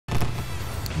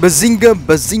Bazinga,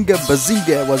 bazinga,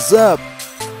 bazinga, what's up?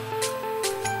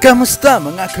 Kamusta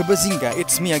mga kabazinga?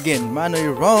 It's me again,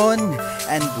 Manoy Ron,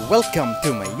 and welcome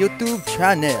to my YouTube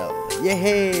channel.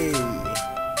 Yay!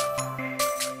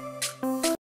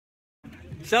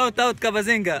 Shout out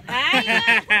Kabazinga!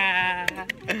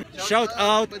 Shout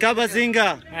out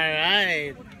Kabazinga!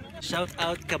 Alright! Shout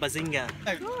out Kabazinga!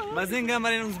 Bazinga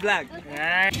Marinong's Vlog!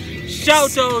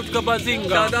 Shout out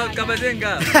Kabazinga! Shout out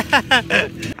Kabazinga!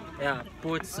 Yeah,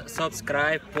 put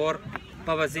subscribe for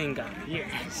Kabazinga.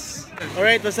 Yes!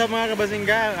 Alright, what's up mga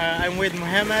Kabazinga? I'm with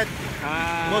Mohammad.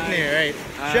 Muli, right?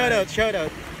 Shout out, shout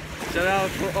out. Shout out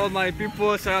to all my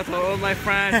people, shout out to all my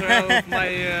friends, shout out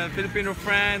my Filipino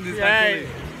friends. Right.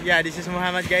 Yeah, this is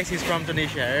Mohammad, guys. He's from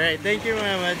Tunesia. Alright, thank you,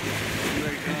 Mohammad.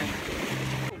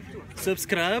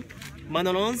 Subscribe,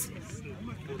 Manonons.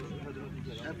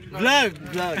 Vlog!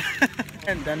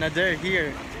 And Nadher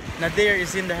here. Nadher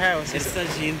is in the house.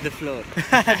 Versace in the floor.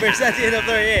 Versace in the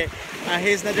floor, yeah.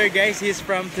 He's Nadher, guys. He's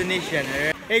from Tunisia.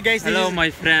 Right? Hey, guys. Hello,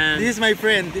 my friend. This is my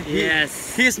friend.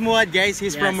 Yes. He's Mouad, guys.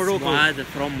 He's from Morocco. Mouad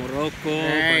from Morocco.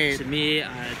 Right. But me,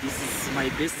 this is my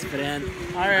best friend.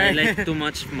 Alright. I like too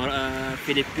much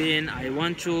Philippines. I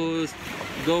want to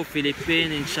go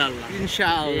Philippines, inshallah.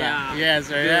 Inshallah. Yeah. Yes,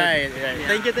 alright. Right. Yeah.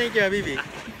 Thank you, Habibi.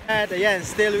 At ayan,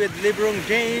 still with Librong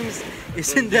James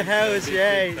is in the house,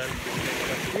 right?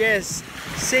 Yes.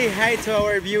 Say hi to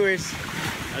our viewers.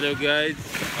 Hello guys,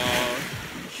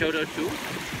 shout out to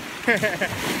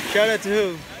Shout out to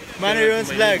who? Manoy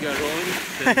Ron's vlog.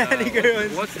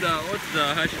 What's the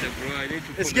hashtag, bro? I need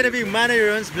to It's gonna be Manoy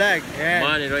Ron's vlog. Yeah.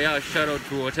 yeah, shout out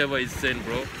to whatever is sent,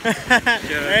 bro.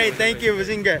 Alright, thank you,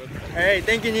 Bazinga. Alright,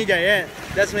 thank you, Niga. Yeah,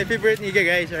 that's my favorite Niga,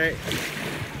 guys. Alright.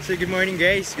 So good morning,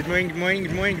 guys. Good morning,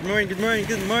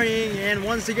 and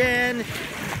once again,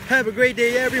 have a great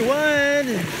day, everyone.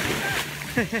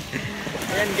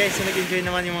 Ayan, guys, so nag-enjoy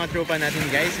naman yung mga tropa natin,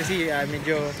 guys, kasi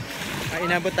medyo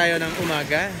inabot tayo ng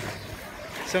umaga.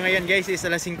 So ngayon, guys, is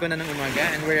alas 5 na ng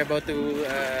umaga and we're about to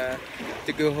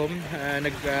go home.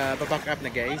 Nagpa-pack up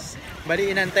na, guys. Bali,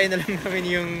 inantay na lang namin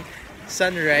yung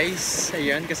sunrise.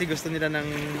 Ayun, kasi gusto nila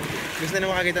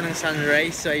makakita ng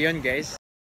sunrise. So ayun, guys.